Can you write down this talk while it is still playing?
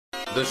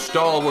The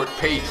stalwart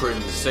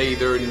patrons say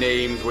their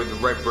names with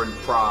reverent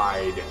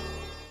pride.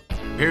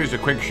 Here's a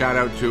quick shout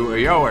out to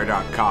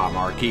Ayoa.com,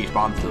 our key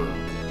sponsor.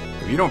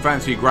 If you don't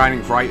fancy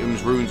grinding for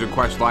items, runes, and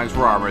quest lines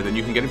for armor, then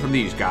you can get it from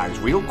these guys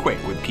real quick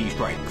with key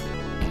strength.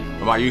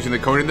 And by using the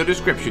code in the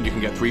description, you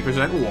can get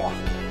 3% off.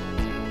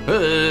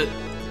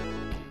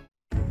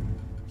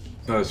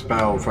 It's not a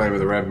spell, Flame of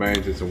the Red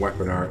Mage, it's a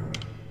weapon art.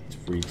 It's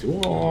free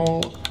to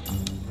all.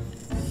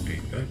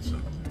 Ain't that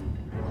something?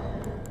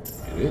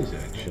 It is,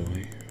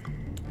 actually.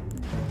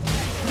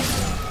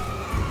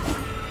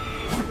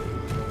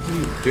 What are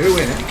you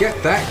doing?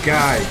 Get that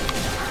guy!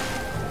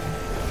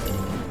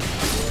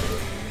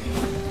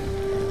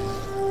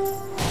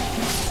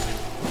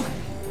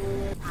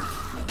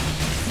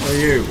 Who are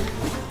you?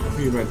 Who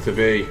are you meant to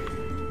be?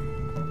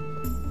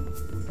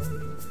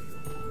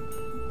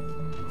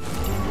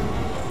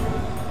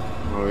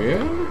 Oh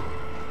yeah?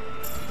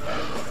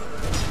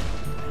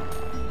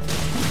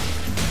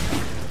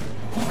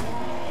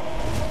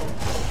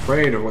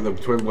 Afraid of what the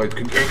twin blades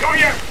can do. Oh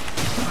yeah!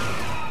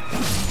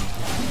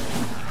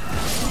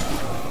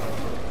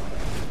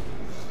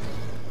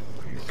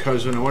 Your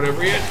cousin or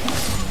whatever he is.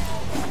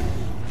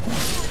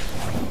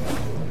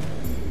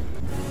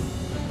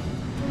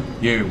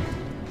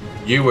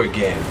 You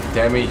again,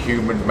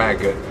 demi-human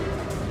maggot.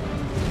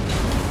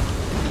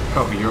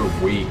 Oh, you're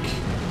weak.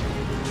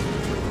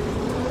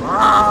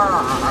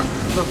 Ah,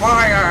 the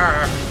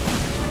fire!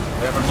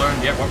 They haven't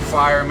learned yet what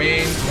fire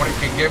means, what it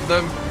can give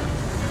them.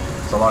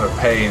 It's a lot of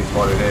pain, is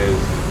what it is.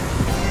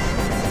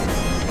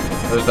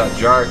 There's that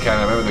jar can.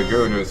 I remember the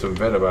guru doing some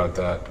bit about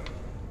that.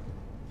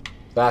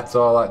 That's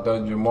all that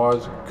dungeon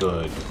was?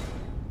 Good.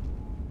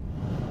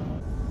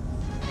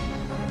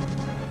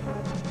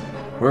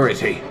 Where is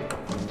he?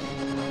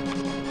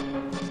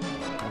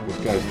 This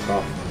guy's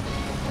tough.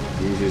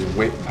 He uses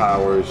whip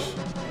powers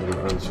that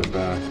are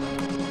unsurpassed.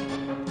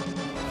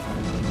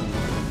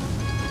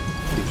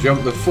 He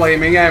jumped the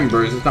flaming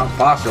embers. It's not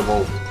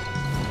possible.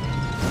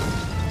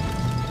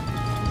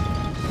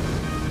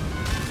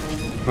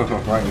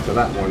 Right into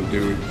that one,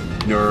 dude.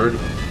 Nerd.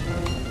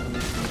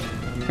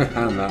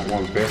 And that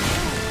one bitch.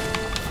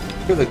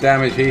 Look at the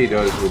damage he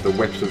does with the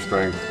whips of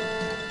strength.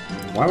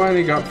 Why have I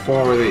only got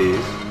 4 of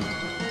these?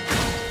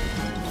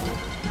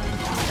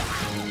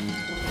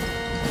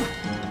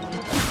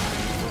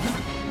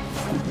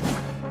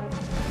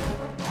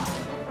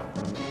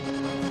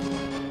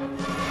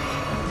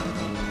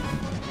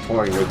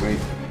 Toying with me.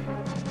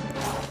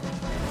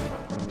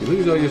 You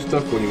lose all your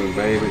stuff when you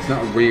invade, but it's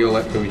not a real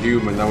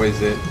echo-human though,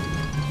 is it?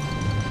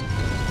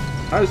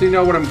 How does he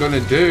know what I'm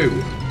gonna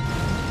do?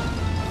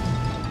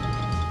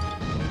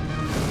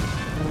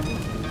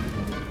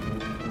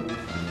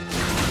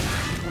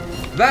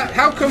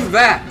 How come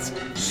that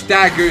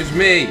staggers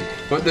me,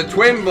 but the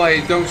twin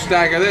blades don't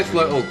stagger this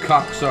little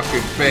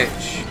cocksucking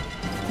bitch?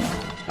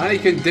 And he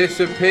can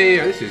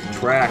disappear. This is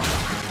trash.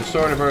 The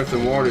Sword of Earth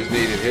and Water is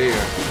needed here.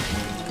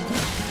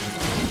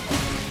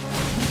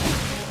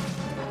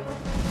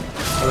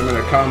 Had him in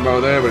a combo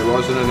there, but it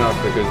wasn't enough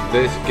because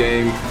this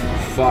game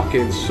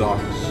fucking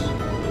sucks.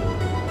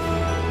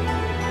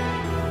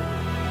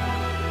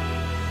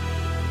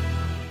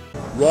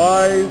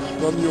 Rise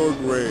from your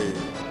grave.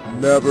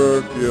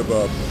 Never give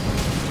up.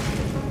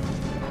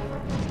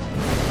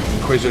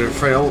 Inquisitor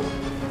Phil.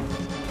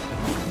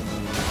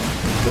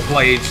 The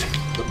blades.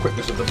 The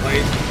quickness of the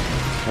blade.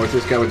 What's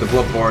this guy with the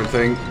Bloodborne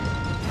thing?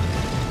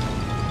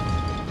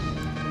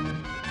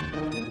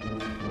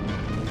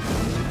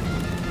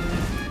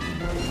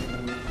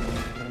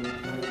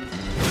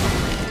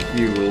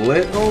 You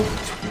little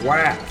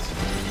twat.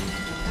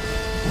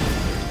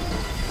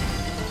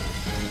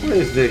 What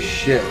is this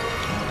shit?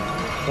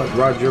 Like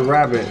Roger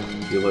Rabbit,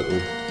 you little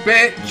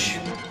bitch!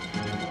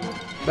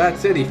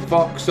 That's it, he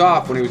fucks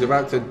off when he was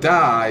about to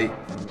die.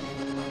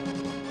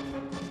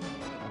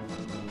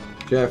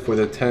 Jeff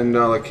with a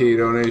 $10 key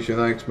donation,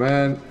 thanks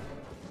man.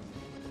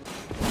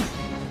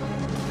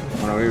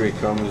 Oh, here he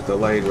comes,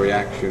 delayed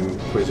reaction,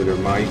 Inquisitor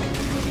Mike.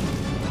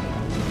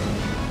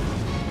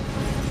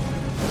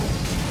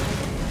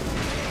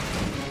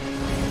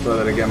 Try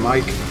that again,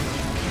 Mike.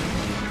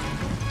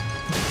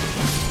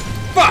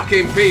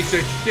 Fucking piece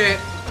of shit!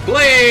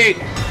 Bleed!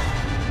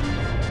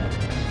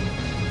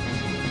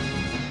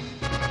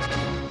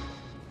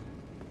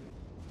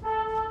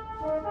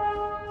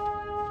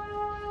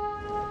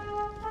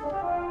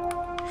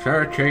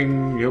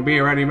 Searching. You'll be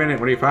here any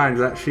minute when he finds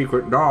that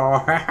secret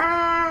door.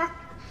 And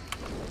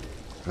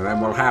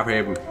then we'll have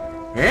him.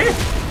 Eh?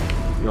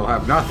 You'll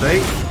have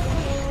nothing.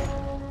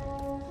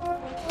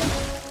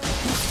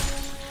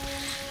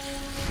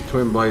 The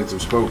twin blades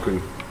have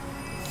spoken.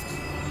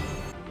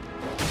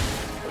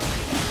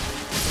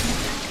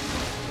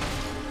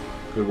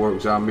 Good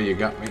work, zombie, you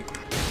got me.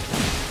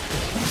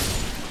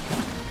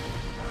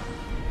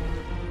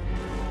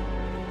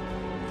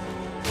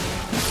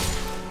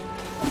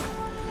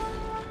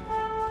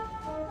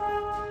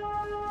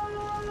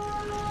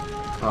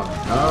 Oh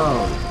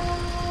no!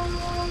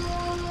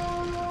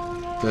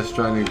 Death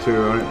Stranding 2, I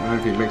don't know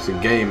if he makes a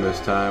game this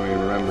time, he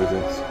remembers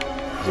it.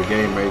 He's a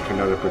game maker,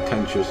 not a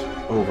pretentious,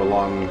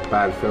 overlong,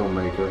 bad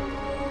filmmaker.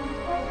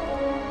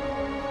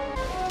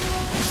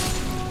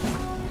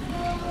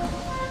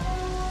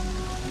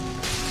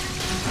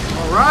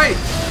 Alright!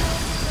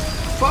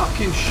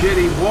 Fucking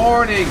shitty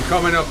warning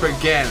coming up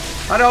again.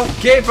 I don't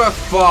give a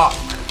fuck!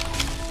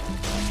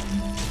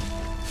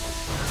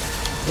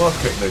 Look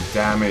at the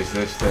damage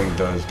this thing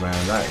does,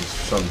 man. That is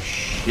some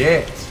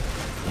shit.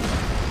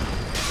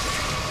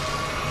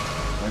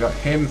 I got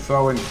him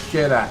throwing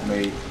shit at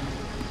me.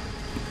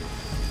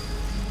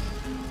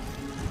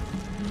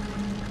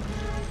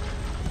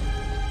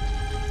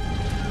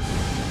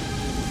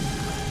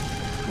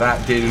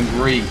 That didn't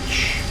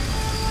reach.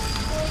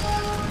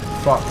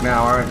 Fuck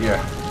now, aren't you?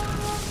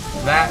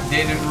 That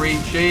didn't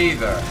reach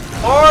either.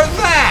 Or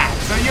that!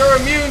 So you're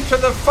immune to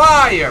the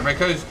fire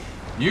because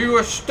you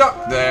were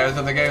stuck there,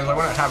 so the game's like,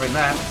 we're not having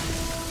that.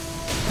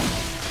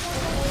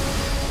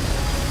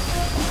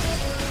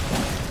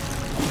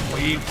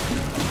 Leave.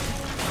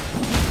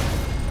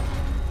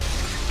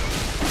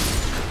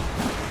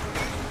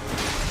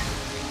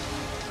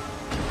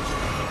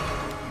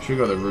 Should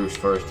go to the roofs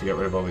first to get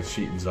rid of all these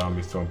cheating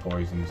zombies throwing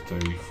poisons to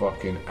you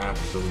fucking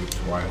absolute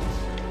twats.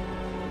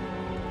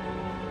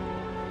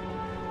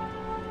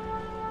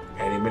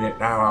 Any minute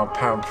now I'll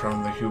pounce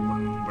on the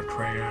human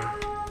betrayer.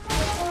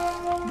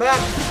 That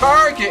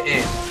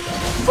targeted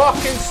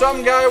fucking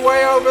some guy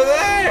way over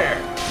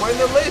there when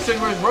the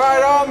lizard was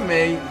right on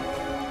me.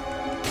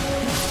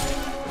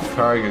 The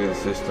targeting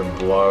system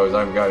blows. I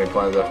haven't got any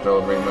plans after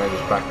Elden Ring, man.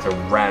 Just back to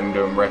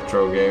random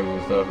retro games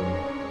and stuff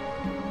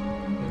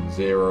and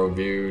 0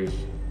 views.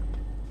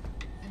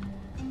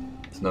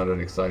 It's not an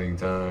exciting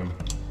time.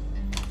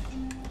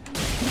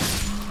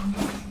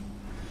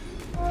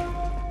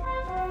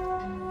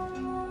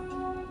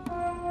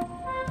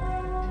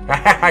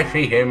 I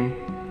see him.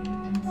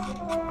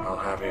 I'll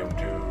have him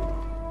too.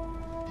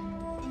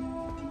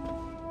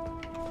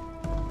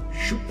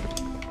 Shoot.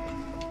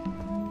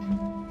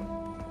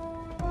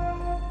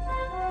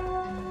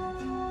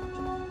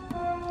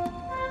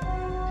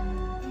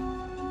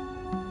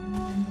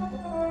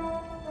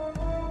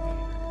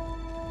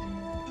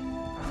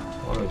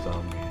 What are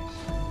zombies?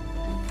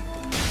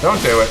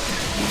 Don't do it.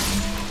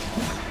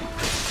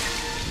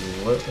 You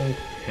little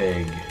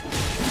pig.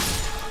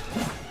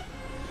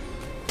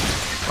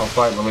 I'll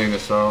fight Melina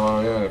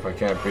solo, yeah, and if I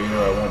can't beat her,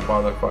 I won't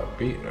bother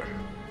beating her.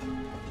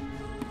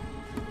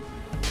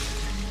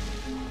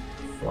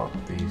 Fuck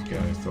these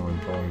guys throwing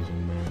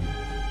poison, man.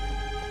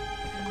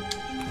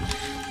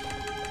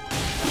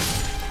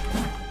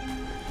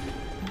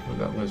 Where'd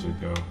that lizard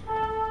go?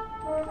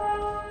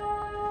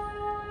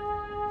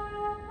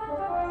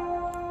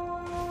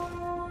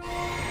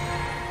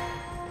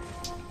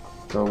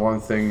 So one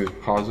thing that's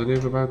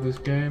positive about this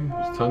game,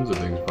 there's tons of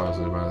things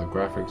positive about it. The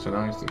graphics are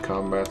nice, the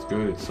combat's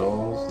good, it's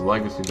souls, the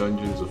legacy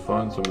dungeons are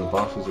fun, some of the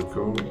bosses are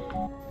cool.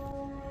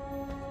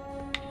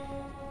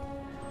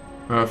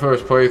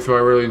 First playthrough, I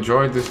really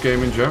enjoyed this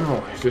game in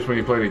general. It's just when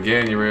you play it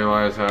again, you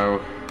realize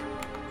how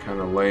kind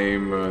of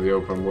lame the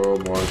open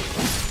world was.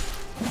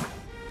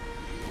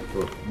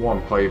 But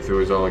one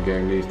playthrough is all a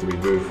game needs to be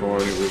good for,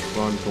 and it was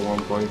fun for one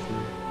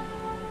playthrough.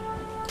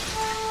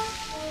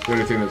 The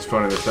only thing that's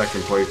fun in the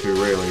second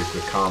playthrough really is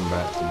the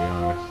combat, to be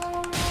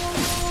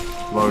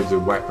honest. Loads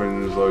of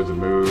weapons, loads of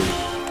moves.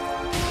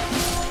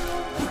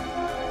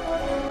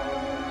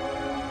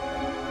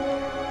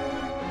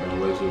 The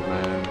lizard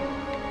man.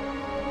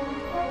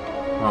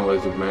 Come on,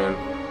 lizard man.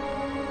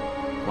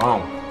 Come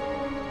on.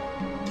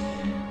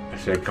 I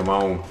said come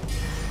on.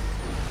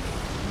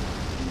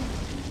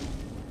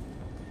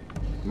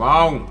 Come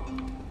on.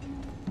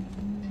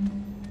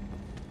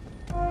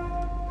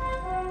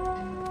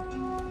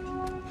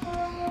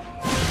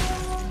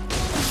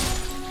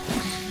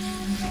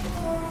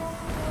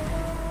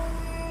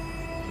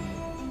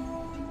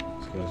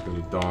 He's got a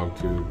dog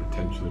too,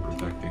 potentially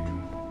protecting him.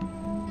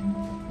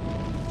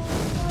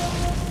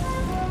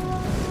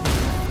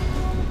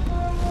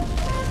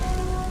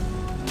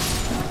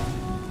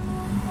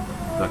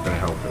 Not gonna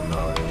help him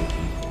though at any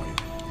point.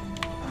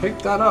 Pick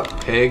that up,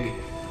 pig!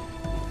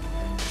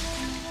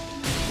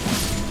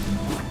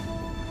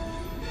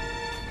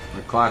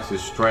 My class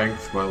is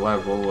strength, my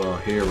level,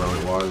 hero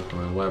it was,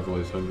 my level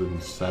is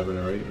 107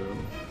 or 8 of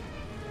them.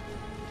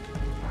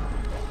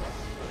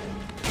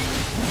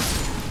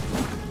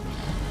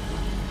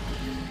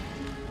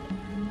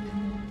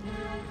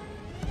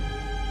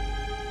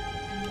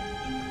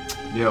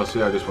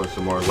 DLC, I just want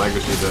some more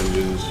legacy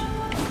dungeons,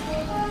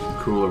 some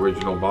cool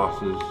original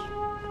bosses.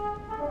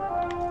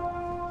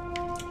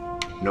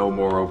 No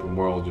more open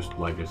world, just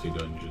legacy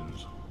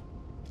dungeons.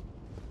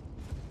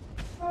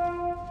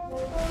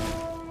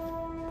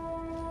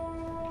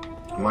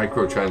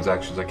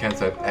 Microtransactions, I can't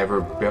say I've ever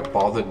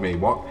bothered me.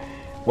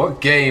 What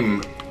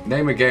game,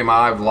 name a game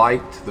I've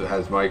liked that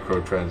has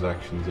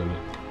microtransactions in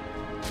it.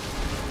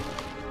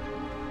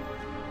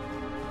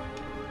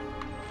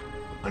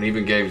 And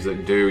even games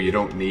that do, you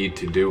don't need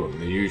to do them.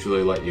 They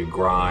usually let you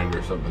grind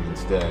or something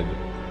instead.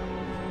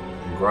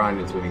 And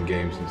grinding's been in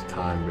games since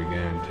time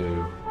began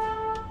too.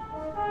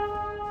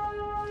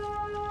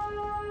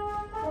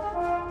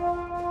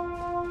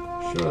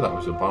 Sure that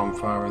was a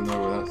bonfire in there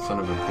where that son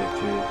of a bitch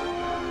is.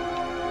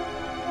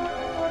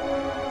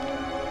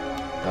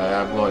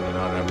 Diablo, I don't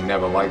know, I've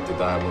never liked the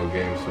Diablo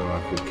game, so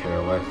I could care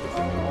less if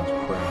the new one's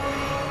crap.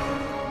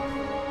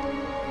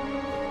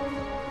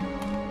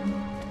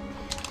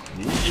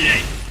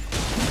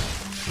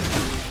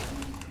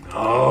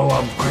 Oh,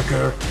 I'm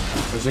quicker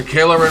as a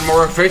killer and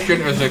more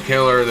efficient as a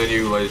killer than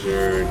you,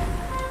 lizard.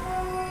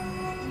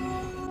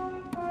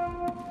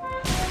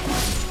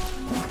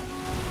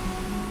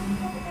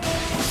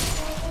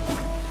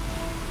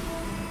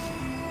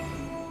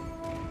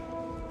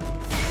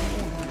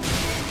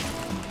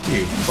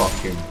 You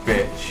fucking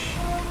bitch.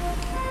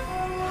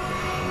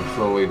 I'm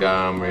slowly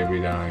down, maybe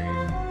dying.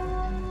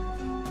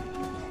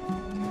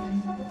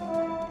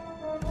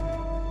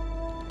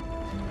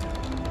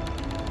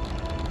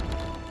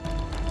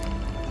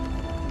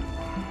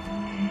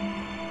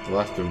 The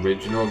last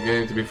original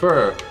game, to be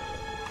fair,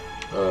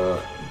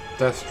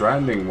 Death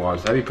Stranding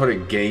was. Had he put a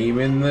game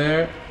in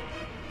there?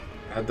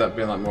 Had that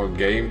been like more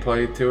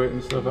gameplay to it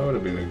and stuff, that would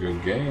have been a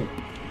good game.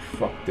 He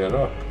fucked it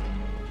up.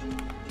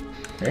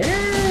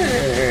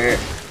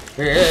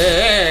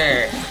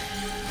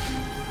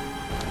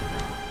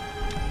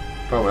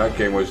 Problem with that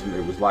game was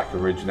it was lack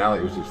of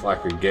originality. It was just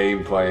lack of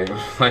gameplay. It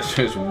was like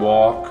just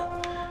walk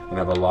and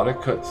have a lot of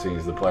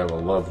cutscenes. The player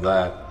will love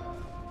that.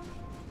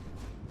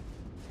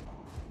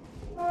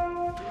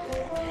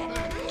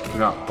 Do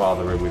not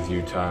bother with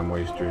you time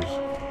wasters.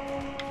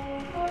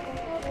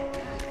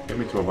 Get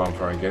me to a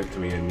bonfire and get it to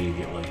me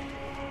immediately.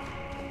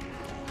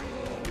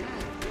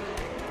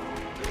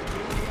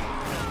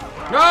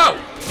 No!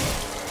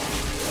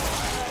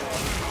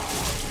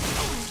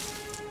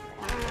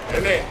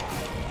 In it.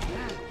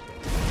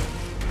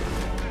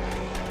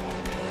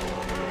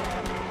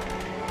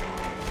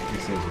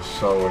 These things are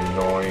so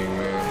annoying,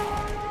 man.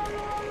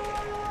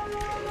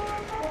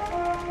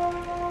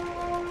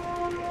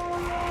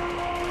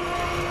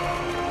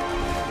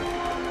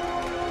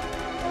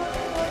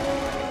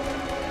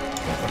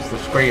 What's the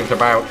screams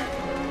about?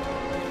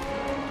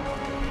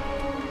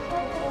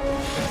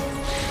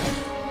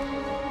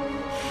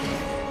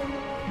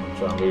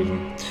 I'm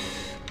losing.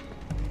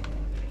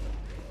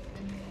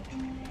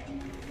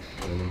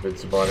 An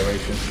invincible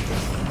animation.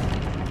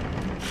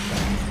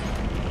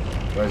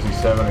 Resi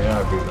 7, yeah,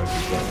 I beat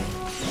Resi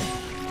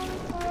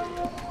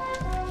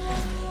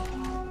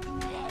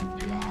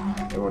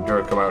 7. Everyone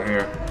dare come out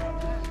here.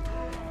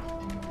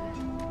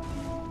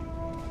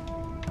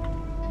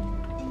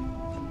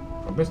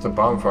 I missed a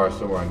bonfire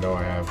somewhere, I know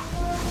I have.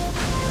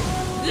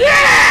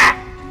 Yeah!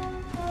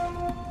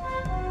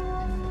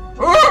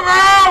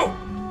 Oh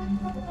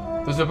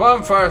no! There's a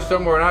bonfire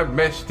somewhere and I've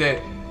missed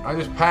it. I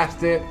just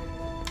passed it.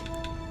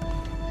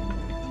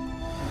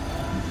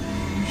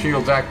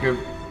 Shield's active.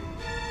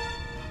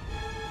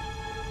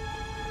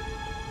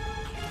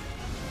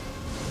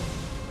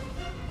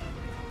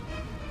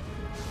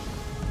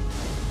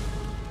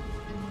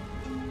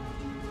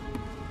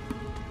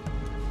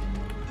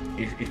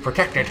 He's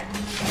protected.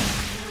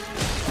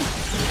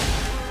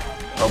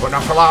 Oh, but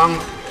not for long.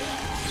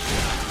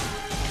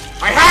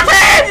 I have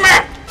him!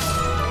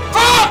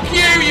 Fuck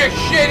you, you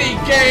shitty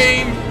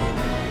game!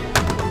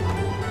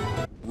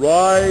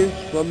 Rise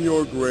from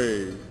your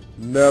grave.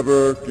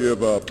 Never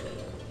give up.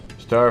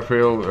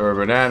 Starfield or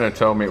Banana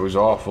told me it was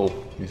awful.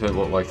 He said it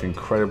looked like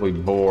incredibly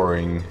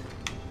boring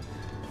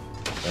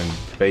and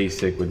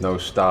basic with no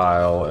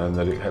style, and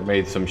that it had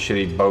made some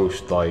shitty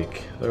boast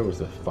like, there was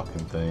the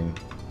fucking thing.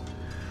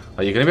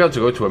 Like, you're gonna be able to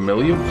go to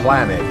 1,000,000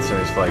 planets,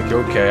 and it's like,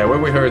 okay, where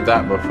we heard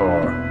that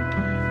before?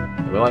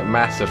 We're like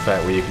Mass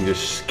Effect, where you can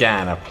just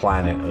scan a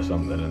planet or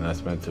something, and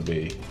that's meant to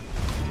be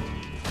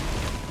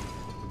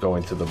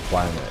going to the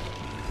planet.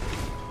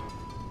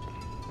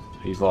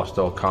 He's lost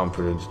all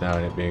confidence now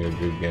in it being a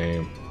good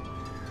game.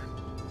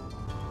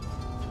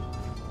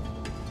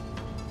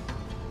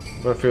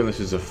 I've got a feeling this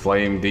is a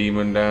flame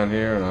demon down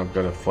here, and I've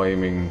got a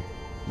flaming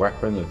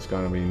weapon that's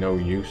going to be no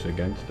use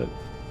against it.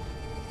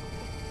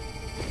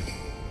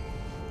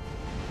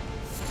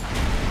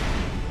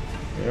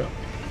 Yeah.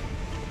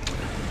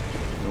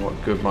 And what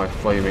good my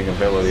flaming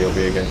ability will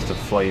be against a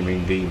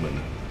flaming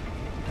demon.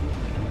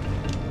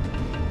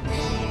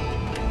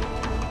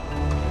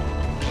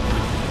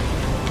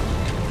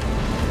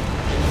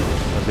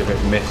 As if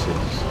it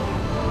misses.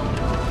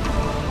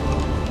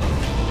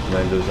 And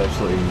then there's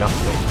absolutely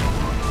nothing.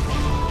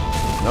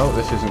 No,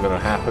 this isn't going to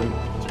happen.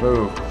 Let's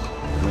move.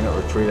 Can we not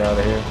retreat out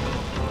of here?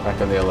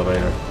 Back on the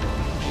elevator.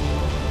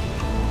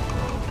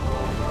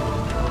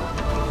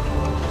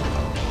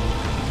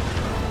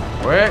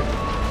 Wait!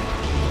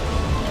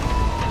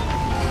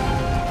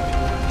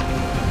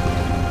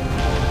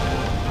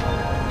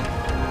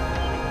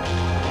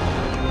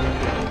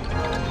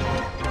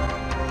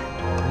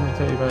 I'm going to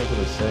take you back to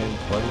the same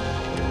place.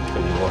 I'll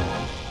tell you what.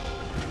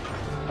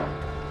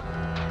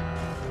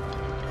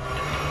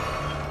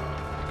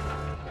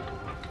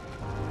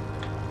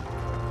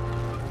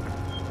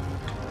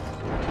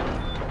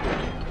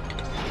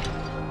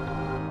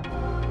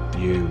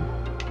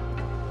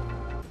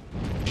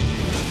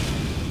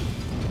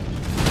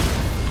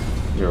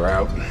 You're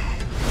out.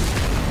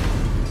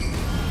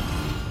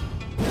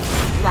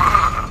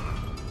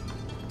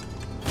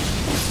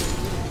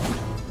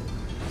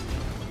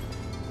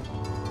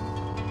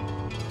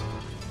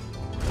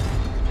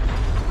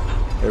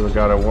 we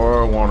got a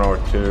war, 1 or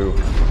 2.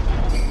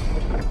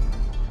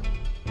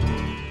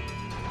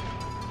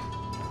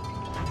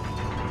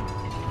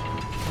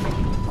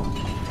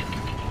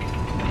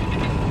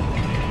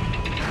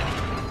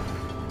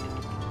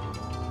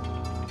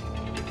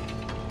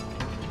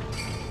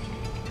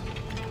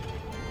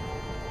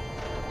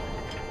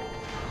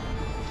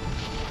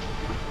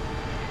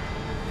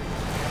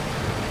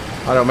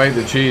 I don't make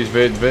the cheese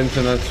vids,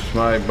 Vincent, that's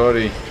my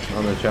buddy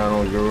on the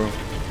channel, Guru.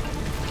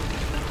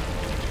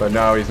 But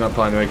no, he's not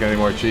planning to make any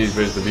more cheese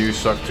vids, the views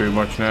suck too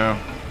much now.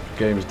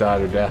 Game's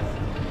died or death.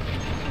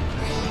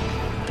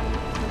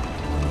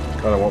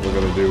 I don't know what we're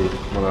gonna do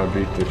when I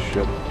beat this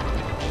shit.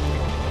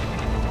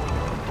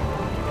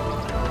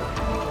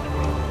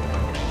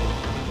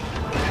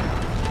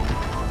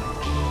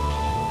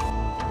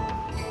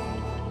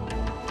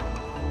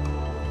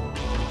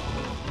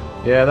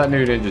 Yeah, that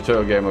new Ninja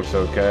Turtle game looks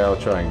okay. I'll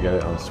try and get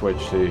it on Switch,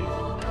 see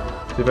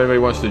if anybody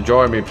wants to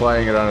join me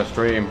playing it on a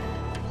stream.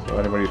 So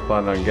anybody's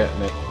planning on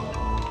getting it,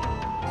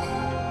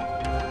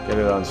 get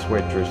it on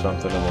Switch or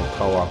something and we'll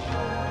co-op.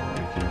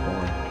 Keep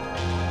going.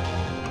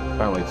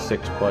 Apparently it's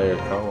 6-player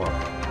co-op.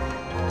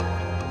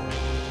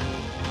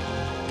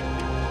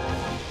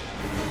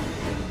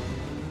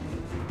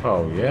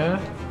 Oh yeah?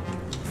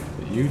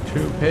 You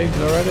 2 pigs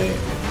already?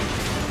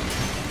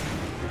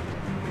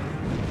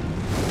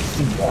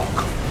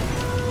 Walk.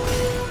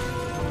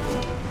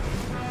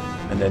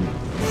 And then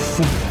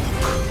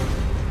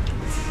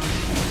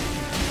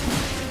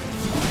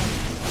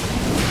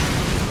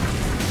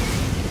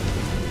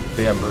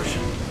the embers.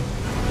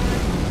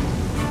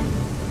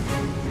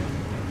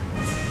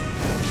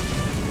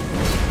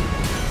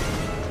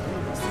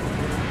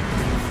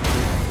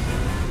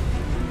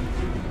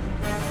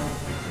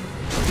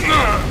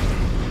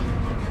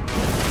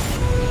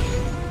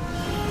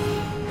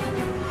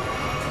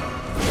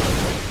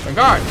 Thank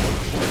God.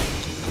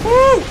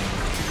 Woo!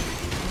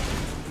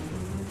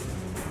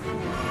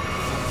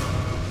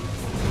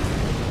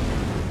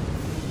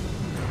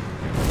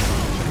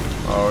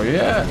 Oh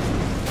yeah.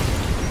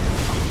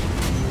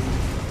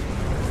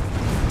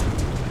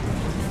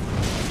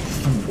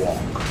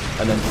 Walk.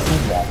 And then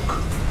walk.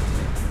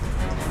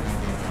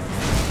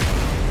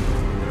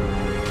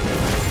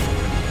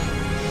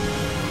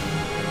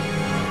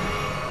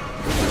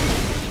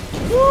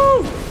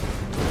 Woo!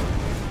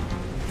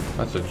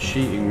 That's a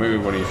cheating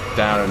move when he's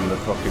down in the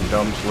fucking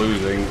dumps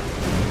losing.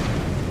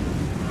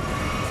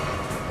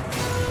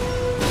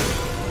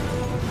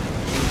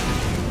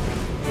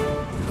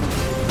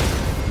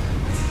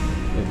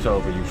 It's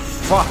over, you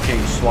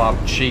fucking slob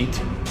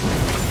cheat.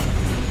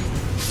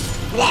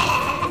 Well,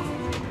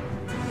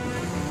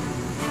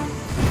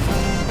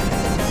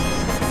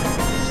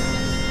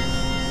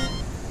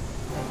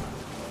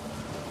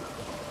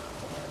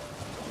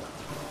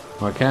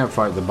 I can't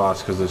fight the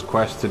boss because there's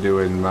quests to do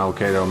in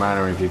VOLCANO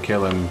Manor. If you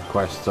kill him,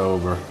 quest's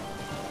over.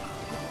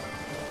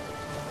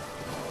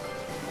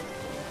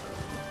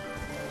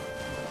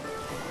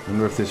 I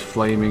wonder if this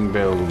flaming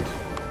build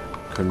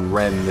can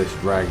rend this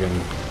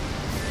dragon.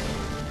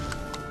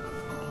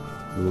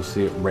 We will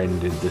see it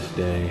rendered this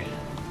day.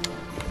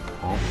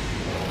 Oh.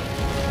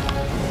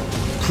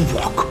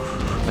 Walk.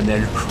 And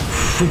then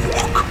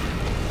walk.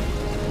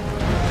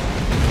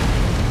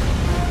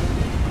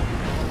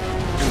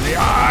 In the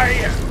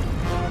eye!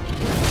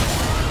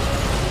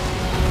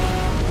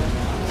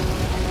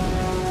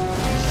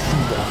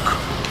 Walk.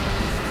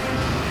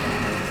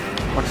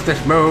 What's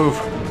this move?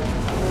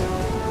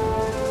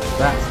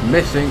 That's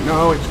missing.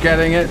 No, it's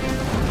getting it.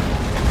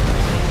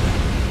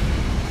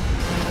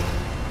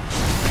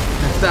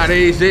 It's not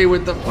easy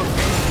with the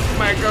fucking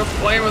mega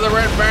flame of the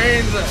red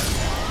veins.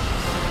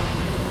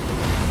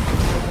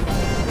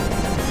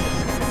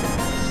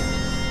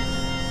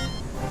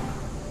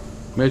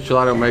 Mitchell,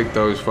 I don't make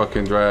those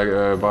fucking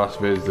boss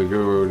vids the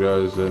Guru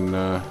does, and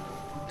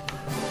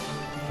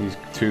he's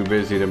too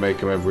busy to make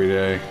them every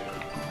day.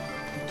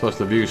 Plus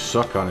the views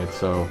suck on it,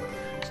 so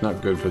it's not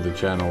good for the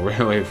channel,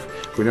 really.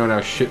 If we know how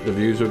shit the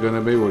views are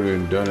gonna be, we wouldn't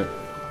even done it.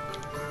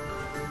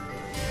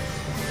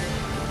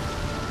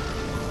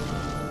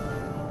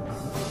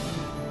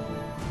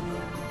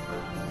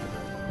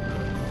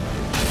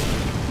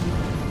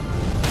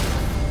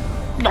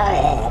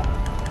 No!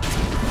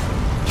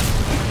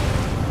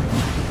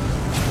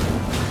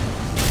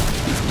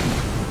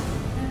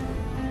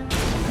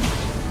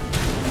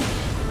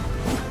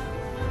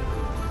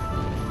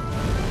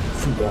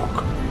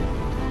 Walk.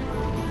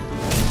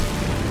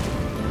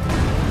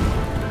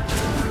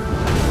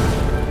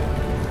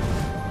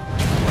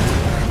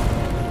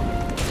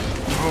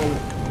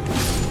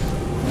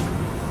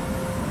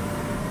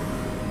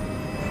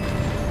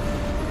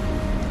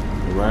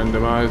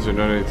 Randomized or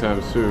done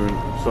anytime soon.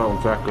 Salt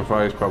and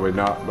sacrifice, probably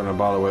not gonna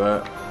bother with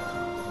that.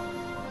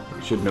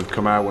 It shouldn't have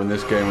come out when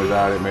this game was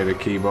out, it made a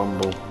key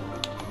bumble.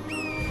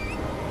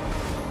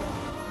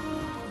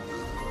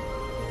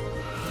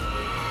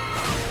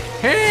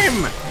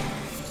 Him!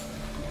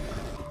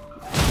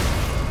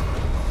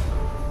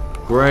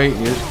 Great,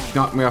 you just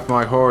knocked me off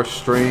my horse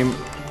stream.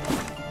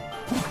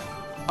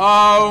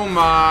 Oh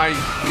my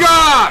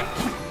god!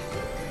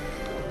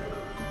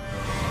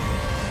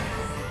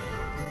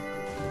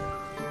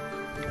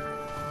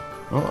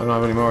 Oh, I don't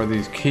have any more of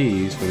these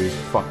keys for these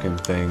fucking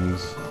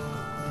things.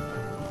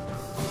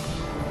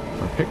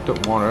 I picked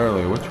up one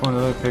earlier. Which one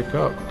did I pick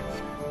up?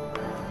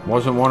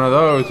 Wasn't one of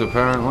those,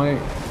 apparently.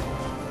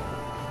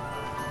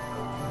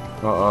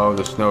 Uh-oh,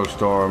 the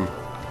snowstorm.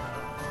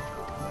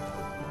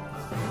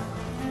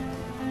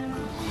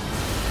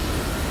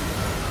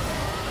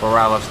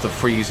 Borealis, the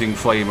freezing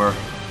flamer.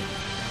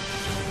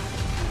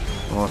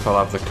 I wonder if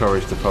I'll have the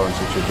courage to pwn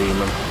such a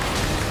demon.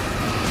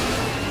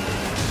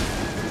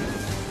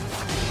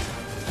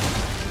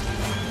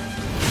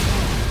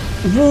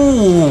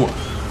 Woo!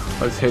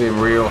 Let's hit him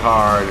real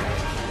hard.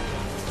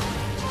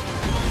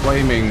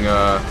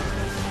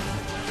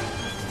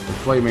 The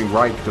flaming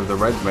Reich of the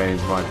Red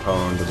Maid's my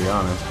pwn, to be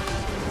honest.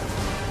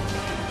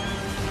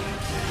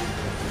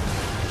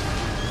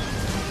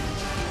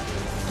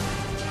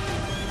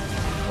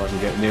 If I can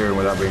get near him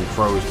without being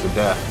froze to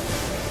death.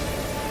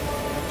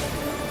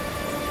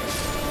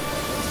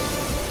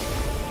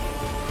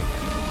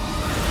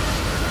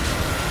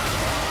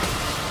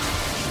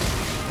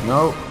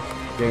 No,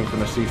 game's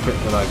gonna see fit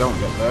that I don't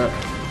get there.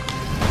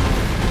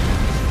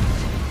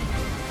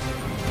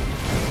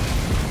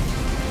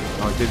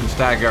 Oh, it didn't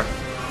stagger.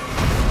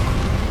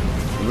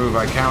 The move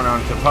I count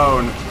on to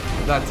pwn.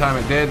 That time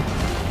it did.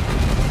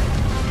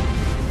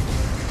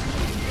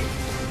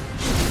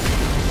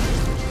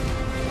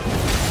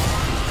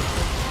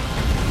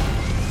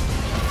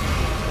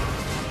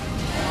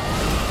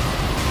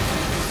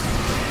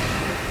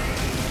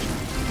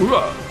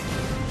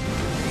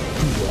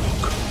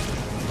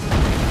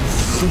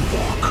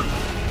 Walk.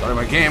 Got him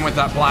again with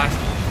that blast.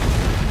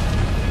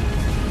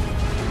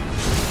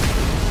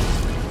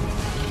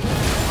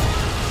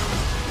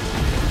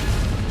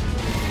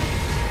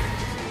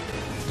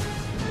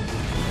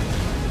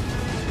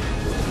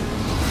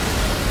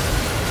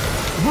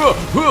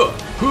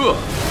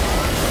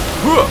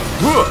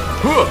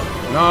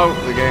 No,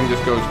 the game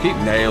just goes, keep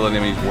nailing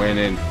him, he's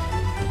winning.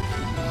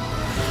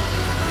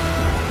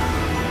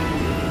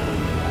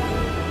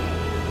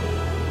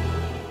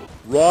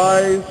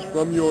 Rise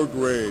from your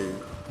grave.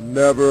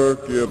 Never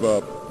give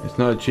up. It's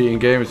not a cheating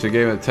game, it's a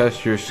game that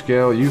tests your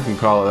skill. You can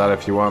call it that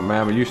if you want,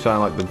 man, but you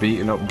sound like the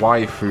beaten up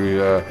wife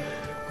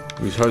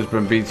whose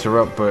husband beats her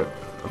up, but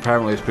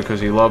apparently it's because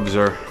he loves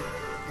her.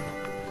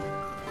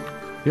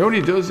 He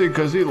only does it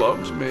because he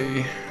loves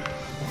me.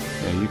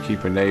 Yeah, you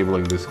keep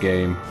enabling this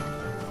game.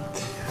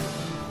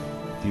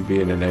 You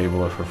be an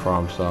enabler for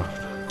FromSoft.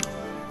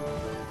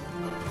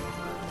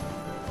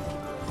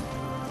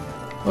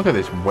 Look at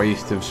this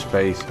waste of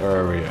space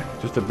area.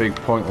 Just a big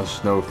pointless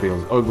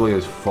snowfield. Ugly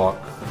as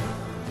fuck.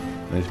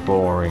 And it's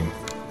boring.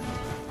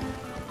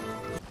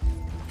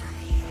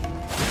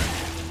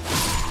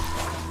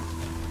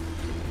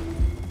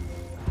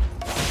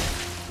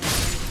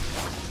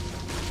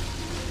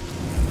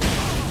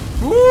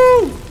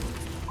 Woo!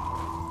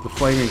 The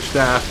flaming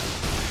staff.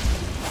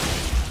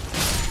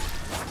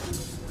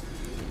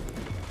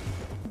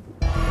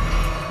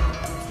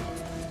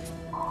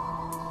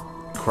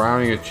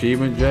 Crowning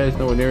achievement, Jay. It's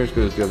nowhere near as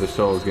good as the other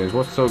Souls games.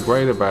 What's so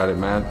great about it,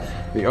 man?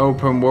 The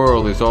open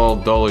world is all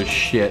dull as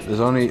shit. There's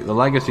only the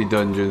legacy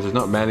dungeons. There's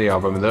not many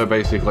of them, and they're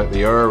basically like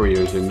the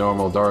areas in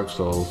normal Dark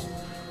Souls.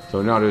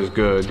 So not as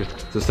good.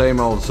 It's the same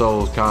old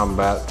Souls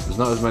combat. There's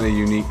not as many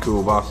unique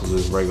cool bosses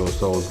as regular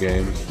Souls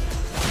games.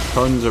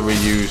 Tons of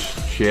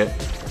reused shit.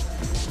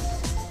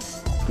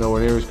 It's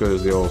nowhere near as good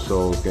as the old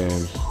Souls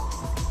games.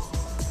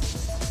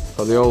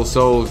 But the old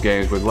Souls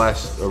games with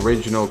less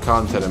original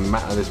content and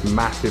this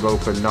massive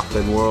open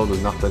nothing world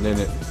with nothing in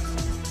it.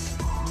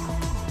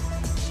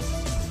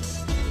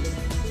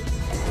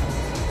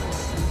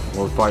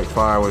 We'll fight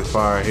fire with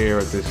fire here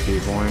at this key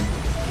point.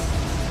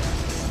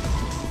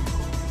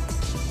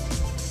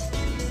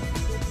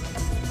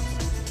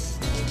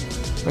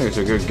 I think it's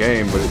a good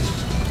game, but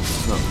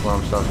it's not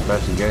FromSoft's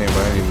best game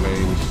by any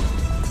means.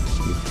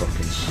 You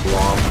fucking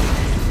swamp.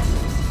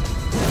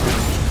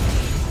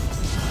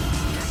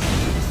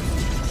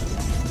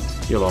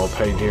 You'll all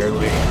pay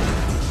dearly.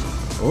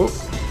 Oh.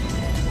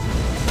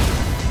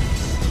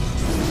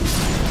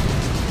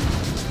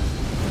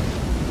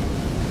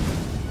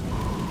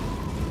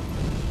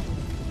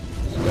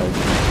 This guy's a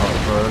hot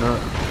burner.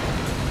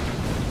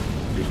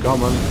 He's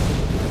coming.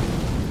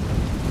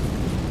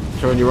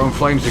 Turn your own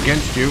flames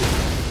against you.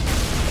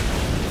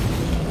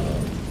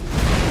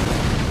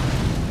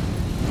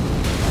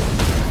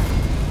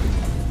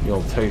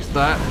 You'll taste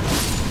that.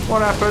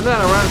 What happened then?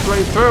 I ran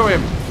straight through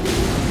him.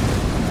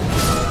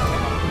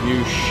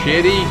 You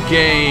shitty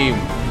game.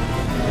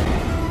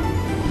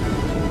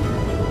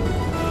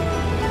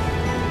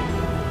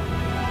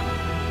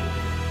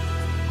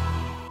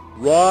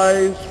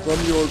 Rise from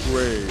your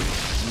grave.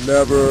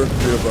 Never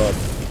give up.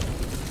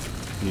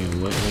 You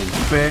little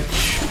bitch.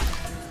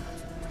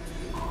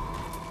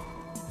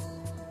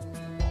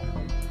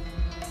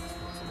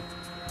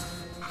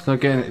 It's not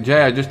getting...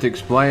 Jay, I just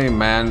explained,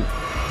 man,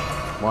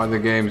 why the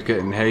game's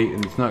getting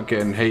hated. It's not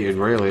getting hated,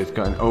 really. It's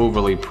gotten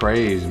overly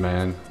praised,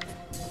 man.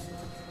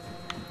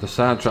 The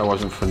soundtrack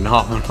wasn't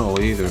phenomenal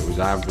either. It was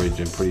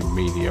average and pretty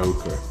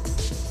mediocre.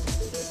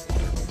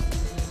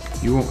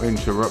 You won't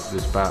interrupt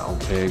this battle,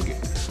 pig.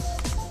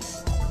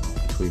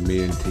 Between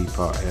me and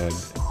Teapot Head.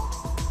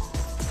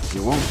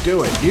 You won't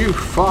do it, you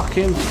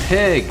fucking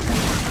pig!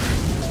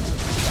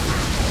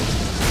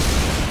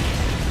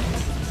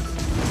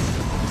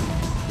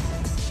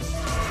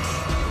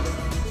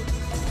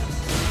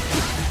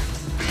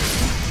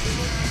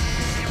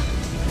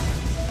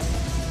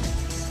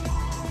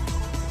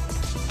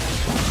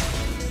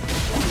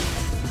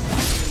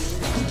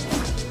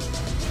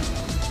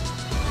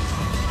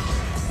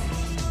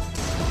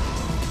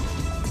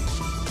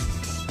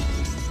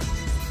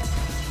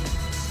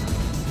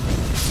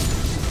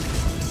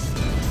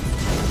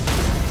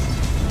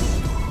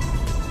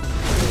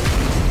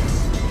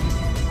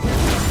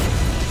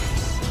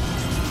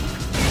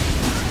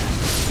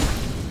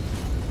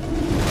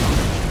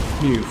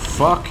 You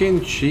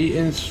fucking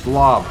cheating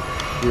slob.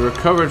 You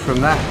recovered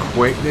from that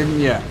quick, didn't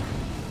you?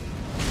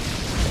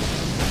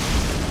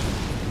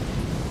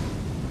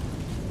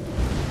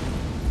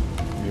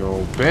 You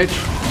old bitch.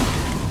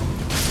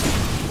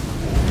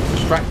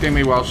 Distracting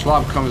me while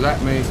slob comes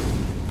at me.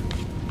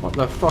 What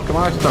the fuck am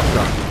I stuck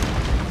on?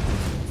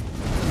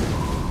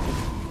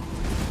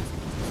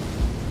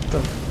 What the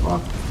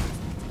fuck?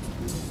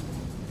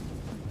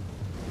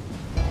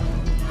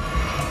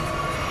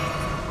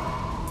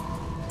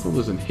 Still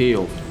doesn't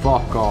heal.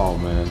 Fuck all,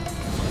 man.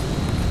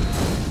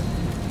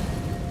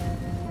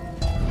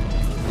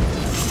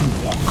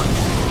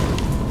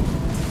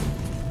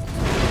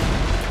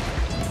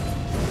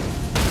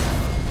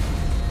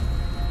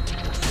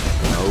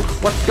 No.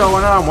 What's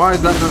going on? Why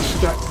is that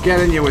just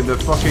getting you with the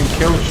fucking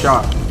kill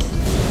shot?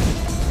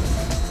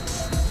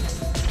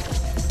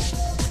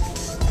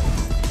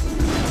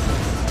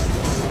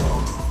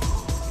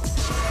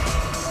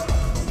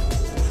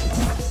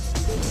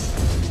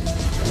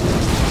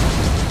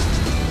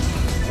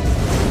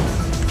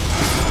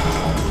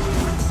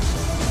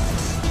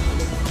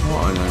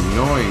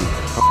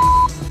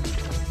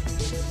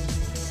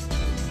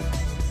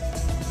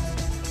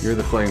 You're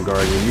the Flame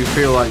Guardian. You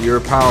feel like you're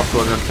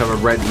powerful enough to have a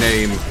red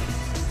name.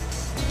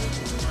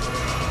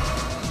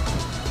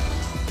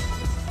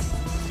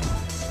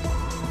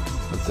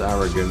 That's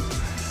arrogant.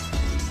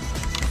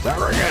 It's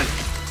arrogant!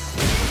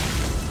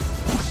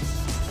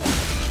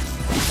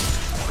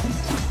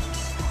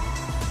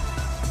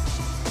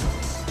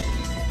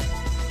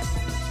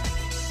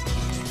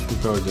 Who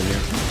goes in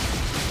here?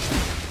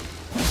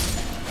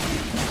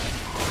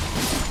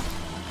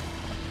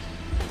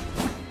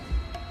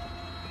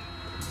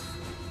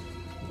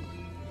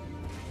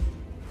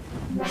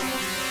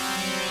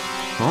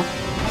 Huh?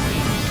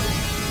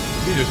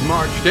 You just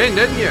marched in,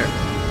 didn't you?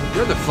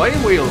 You're the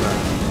flame wielder.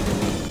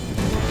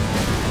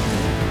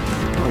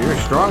 Oh, you're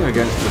strong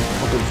against the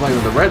fucking flame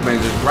of the red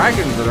mains. There's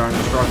dragons that aren't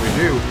as strong as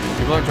you.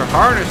 You've learned to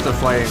harness the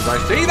flames. I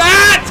see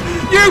that!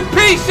 You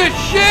piece of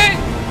shit!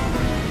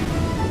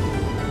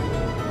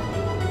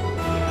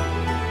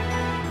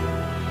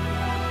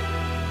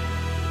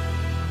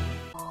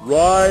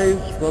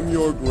 Rise from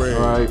your grave.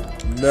 Alright,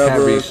 Never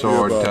heavy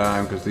sword give up.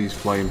 time, because these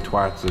flame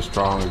twats are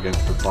strong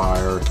against the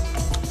fire.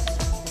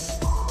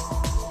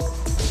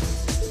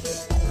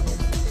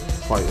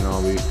 Fighting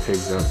all these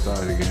pigs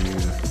outside again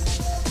either.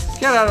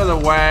 Get out of the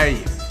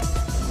way!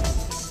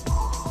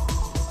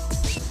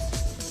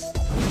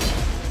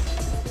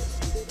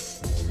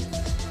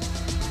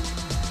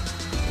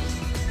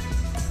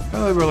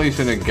 Well, they're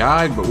releasing a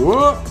guide, but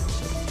whoop!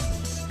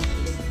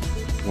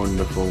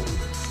 Wonderful.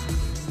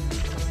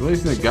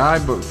 Releasing a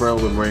guidebook for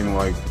Elden Ring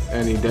like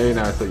any day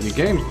now. It's like your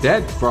game's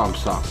dead from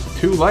something.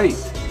 Too late.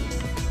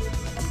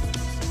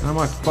 How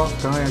much fuck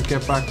can I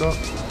get back up?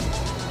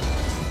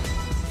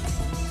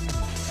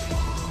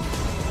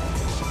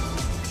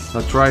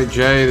 That's right,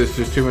 Jay. There's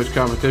just too much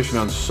competition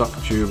on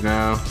SuckTube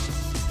now.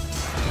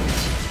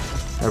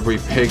 Every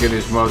pig and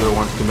his mother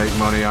wants to make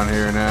money on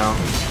here now.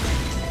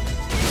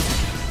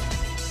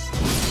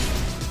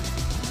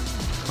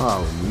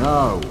 Oh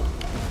no.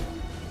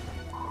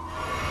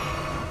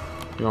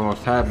 You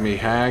almost had me,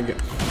 hag.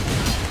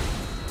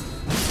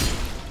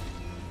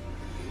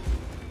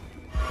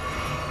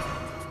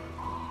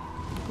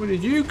 Where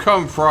did you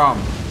come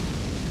from?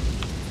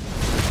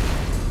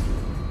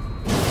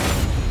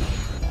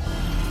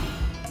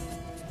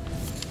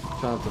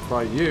 Time to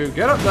fight you.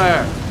 Get up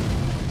there!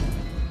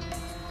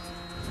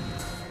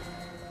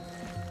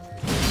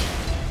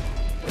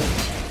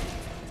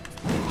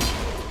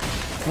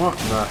 What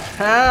the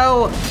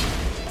hell?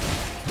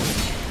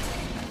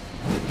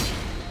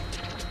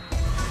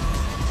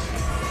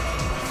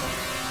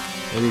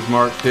 And he's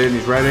marched in,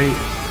 he's ready.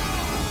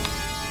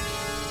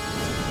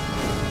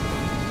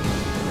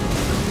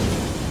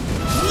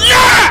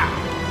 Yeah!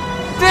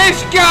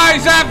 This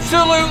guy's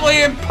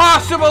absolutely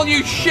impossible,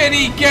 you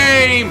shitty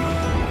game!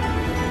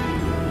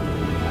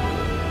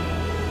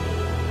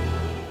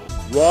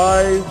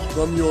 Rise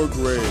from your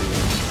grave.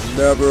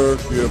 Never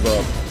give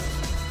up.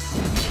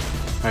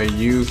 Are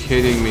you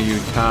kidding me, you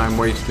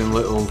time-wasting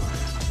little...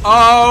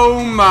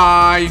 Oh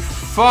my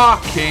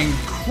fucking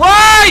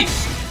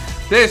Christ!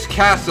 This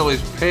castle is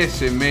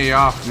pissing me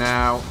off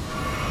now.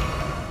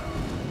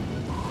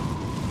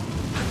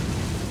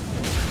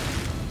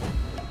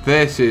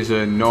 This is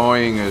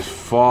annoying as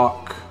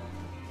fuck.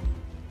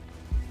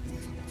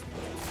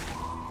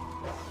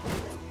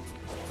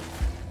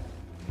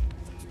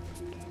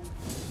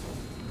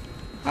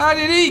 How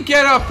did he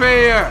get up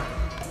here?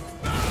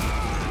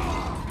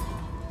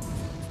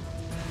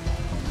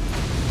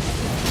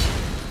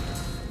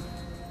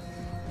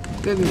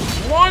 Didn't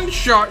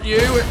one-shot you,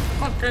 it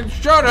fucking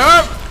shut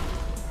up!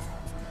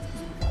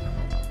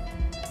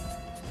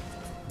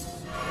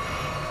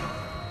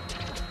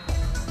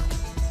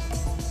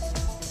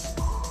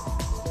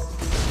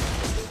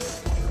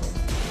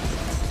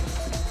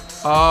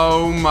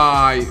 Oh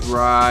my,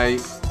 right.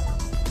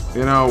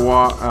 You know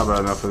what? I've had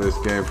enough of this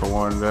game for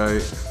one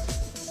day.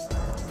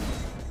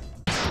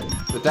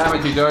 The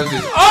damage he does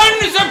is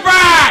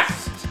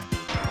unsurpassed!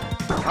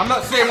 I'm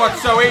not seeing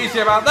what's so easy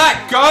about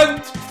that,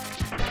 cunt!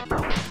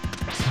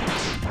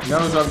 He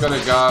knows I'm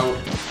gonna go.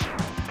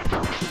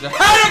 He's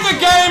ahead of the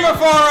game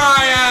before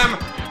I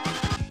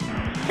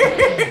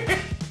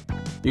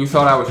am! You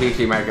thought I was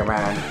easy, Mega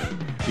Man.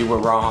 You were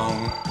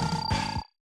wrong.